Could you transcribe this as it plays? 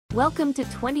Welcome to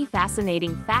 20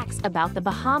 fascinating facts about the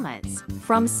Bahamas.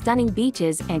 From stunning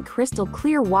beaches and crystal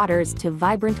clear waters to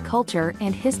vibrant culture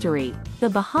and history, the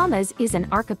Bahamas is an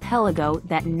archipelago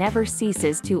that never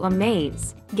ceases to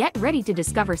amaze. Get ready to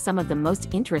discover some of the most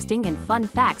interesting and fun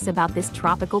facts about this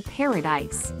tropical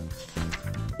paradise.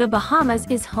 The Bahamas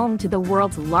is home to the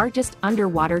world's largest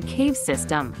underwater cave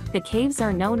system. The caves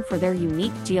are known for their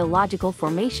unique geological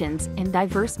formations and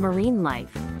diverse marine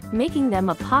life, making them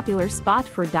a popular spot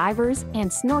for divers and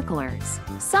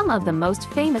snorkelers. Some of the most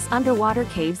famous underwater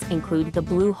caves include the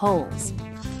Blue Holes.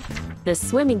 The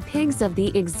swimming pigs of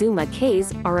the Exuma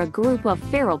cays are a group of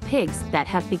feral pigs that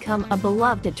have become a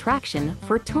beloved attraction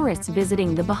for tourists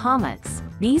visiting the Bahamas.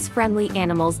 These friendly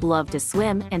animals love to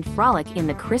swim and frolic in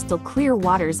the crystal clear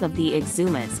waters of the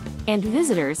Exumas, and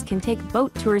visitors can take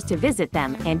boat tours to visit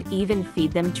them and even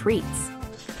feed them treats.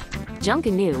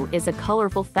 Junkanoo is a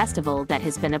colorful festival that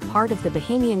has been a part of the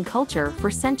Bahamian culture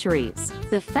for centuries.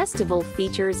 The festival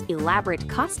features elaborate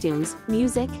costumes,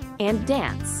 music, and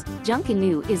dance.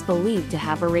 Junkanoo is believed to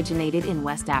have originated in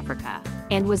West Africa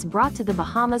and was brought to the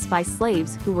Bahamas by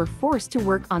slaves who were forced to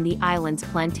work on the island's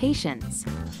plantations.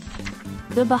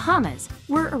 The Bahamas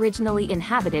were originally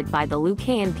inhabited by the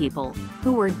Lucayan people,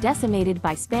 who were decimated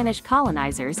by Spanish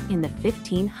colonizers in the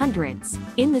 1500s.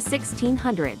 In the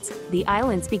 1600s, the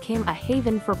islands became a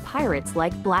haven for pirates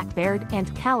like Blackbeard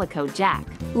and Calico Jack.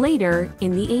 Later,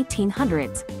 in the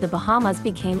 1800s, the Bahamas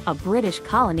became a British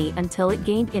colony until it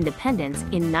gained independence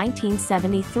in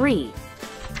 1973.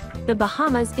 The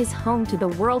Bahamas is home to the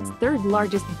world's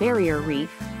third-largest barrier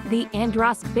reef. The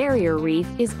Andros Barrier Reef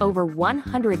is over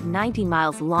 190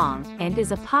 miles long and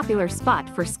is a popular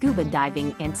spot for scuba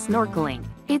diving and snorkeling.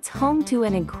 It's home to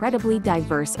an incredibly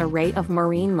diverse array of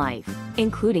marine life,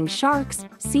 including sharks,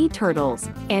 sea turtles,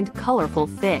 and colorful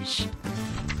fish.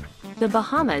 The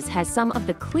Bahamas has some of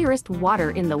the clearest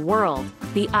water in the world.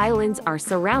 The islands are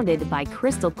surrounded by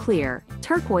crystal clear,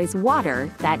 turquoise water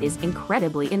that is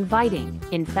incredibly inviting.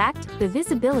 In fact, the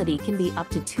visibility can be up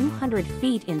to 200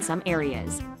 feet in some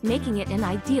areas, making it an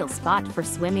ideal spot for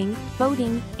swimming,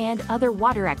 boating, and other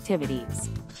water activities.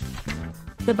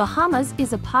 The Bahamas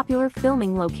is a popular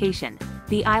filming location.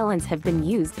 The islands have been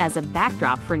used as a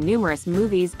backdrop for numerous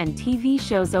movies and TV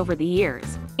shows over the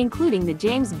years, including the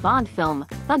James Bond film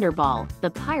Thunderball, the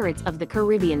Pirates of the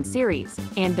Caribbean series,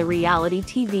 and the reality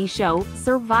TV show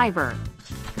Survivor.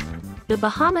 The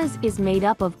Bahamas is made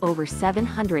up of over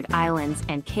 700 islands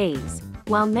and cays.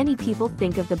 While many people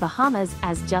think of the Bahamas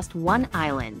as just one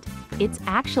island, it's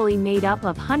actually made up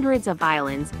of hundreds of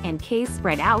islands and cays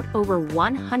spread out over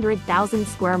 100,000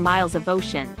 square miles of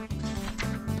ocean.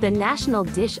 The national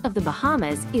dish of the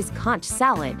Bahamas is conch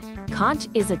salad. Conch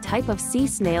is a type of sea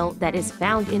snail that is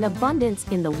found in abundance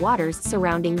in the waters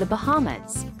surrounding the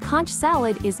Bahamas. Conch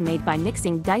salad is made by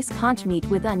mixing diced conch meat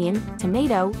with onion,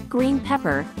 tomato, green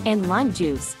pepper, and lime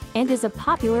juice, and is a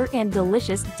popular and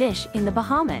delicious dish in the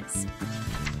Bahamas.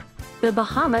 The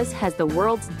Bahamas has the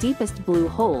world's deepest blue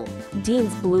hole.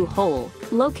 Dean's Blue Hole,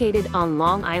 located on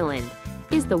Long Island,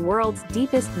 is the world's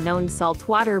deepest known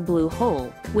saltwater blue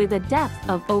hole, with a depth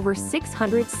of over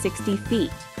 660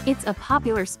 feet. It's a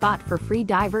popular spot for free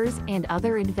divers and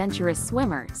other adventurous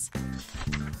swimmers.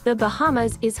 The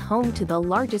Bahamas is home to the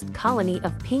largest colony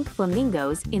of pink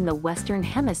flamingos in the Western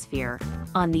Hemisphere.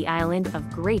 On the island of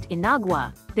Great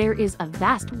Inagua, there is a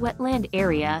vast wetland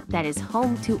area that is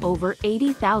home to over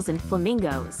 80,000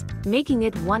 flamingos, making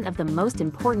it one of the most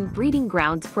important breeding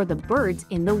grounds for the birds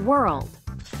in the world.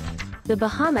 The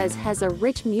Bahamas has a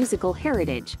rich musical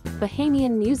heritage.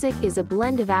 Bahamian music is a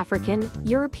blend of African,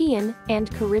 European, and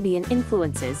Caribbean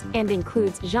influences and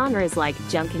includes genres like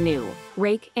junkanoo,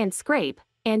 rake and scrape,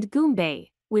 and goombay,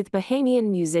 with Bahamian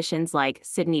musicians like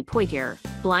Sidney Poitier,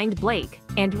 Blind Blake,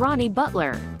 and Ronnie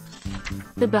Butler.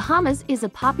 The Bahamas is a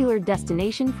popular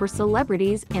destination for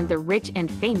celebrities and the rich and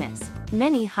famous.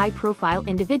 Many high-profile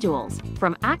individuals,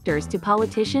 from actors to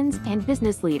politicians and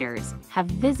business leaders, have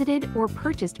visited or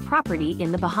purchased property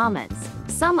in the Bahamas.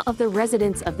 Some of the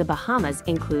residents of the Bahamas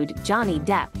include Johnny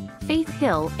Depp, Faith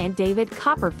Hill, and David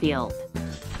Copperfield.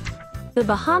 The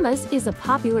Bahamas is a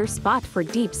popular spot for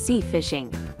deep-sea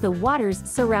fishing. The waters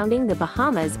surrounding the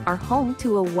Bahamas are home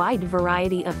to a wide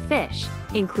variety of fish,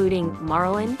 including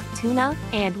marlin, tuna,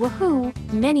 and wahoo.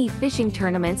 Many fishing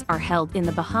tournaments are held in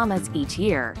the Bahamas each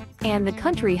year, and the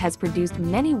country has produced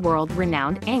many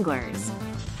world-renowned anglers.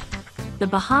 The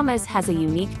Bahamas has a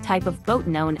unique type of boat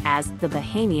known as the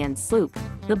Bahamian sloop.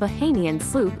 The Bahamian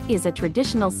sloop is a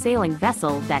traditional sailing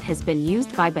vessel that has been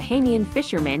used by Bahamian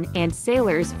fishermen and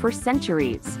sailors for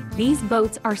centuries. These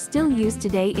boats are still used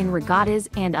today in regattas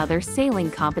and other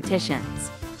sailing competitions.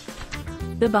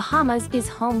 The Bahamas is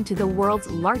home to the world's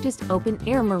largest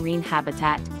open-air marine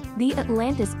habitat. The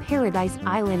Atlantis Paradise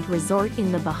Island Resort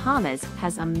in the Bahamas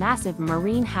has a massive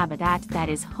marine habitat that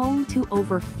is home to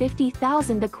over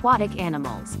 50,000 aquatic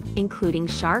animals, including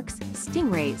sharks,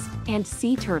 stingrays, and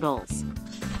sea turtles.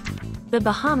 The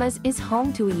Bahamas is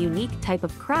home to a unique type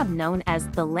of crab known as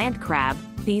the land crab.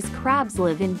 These crabs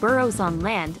live in burrows on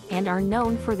land and are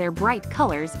known for their bright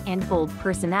colors and bold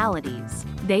personalities.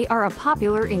 They are a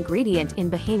popular ingredient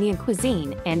in Bahamian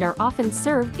cuisine and are often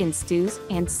served in stews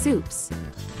and soups.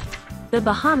 The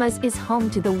Bahamas is home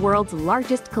to the world's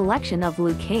largest collection of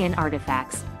Lucayan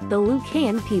artifacts. The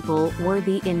Lucayan people were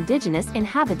the indigenous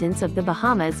inhabitants of the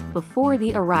Bahamas before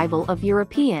the arrival of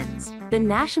Europeans. The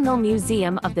National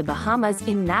Museum of the Bahamas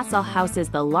in Nassau houses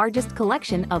the largest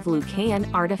collection of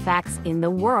Lucayan artifacts in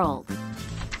the world.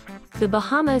 The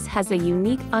Bahamas has a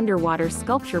unique underwater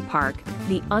sculpture park.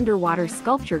 The Underwater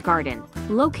Sculpture Garden,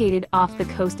 located off the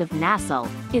coast of Nassau,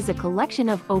 is a collection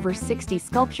of over 60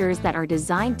 sculptures that are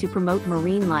designed to promote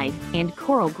marine life and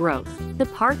coral growth. The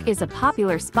park is a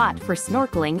popular spot for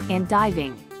snorkeling and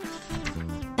diving.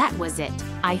 That was it.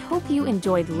 I hope you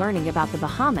enjoyed learning about the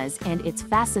Bahamas and its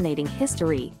fascinating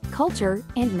history, culture,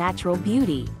 and natural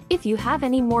beauty. If you have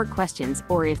any more questions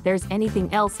or if there's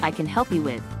anything else I can help you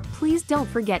with, please don't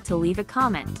forget to leave a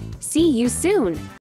comment. See you soon!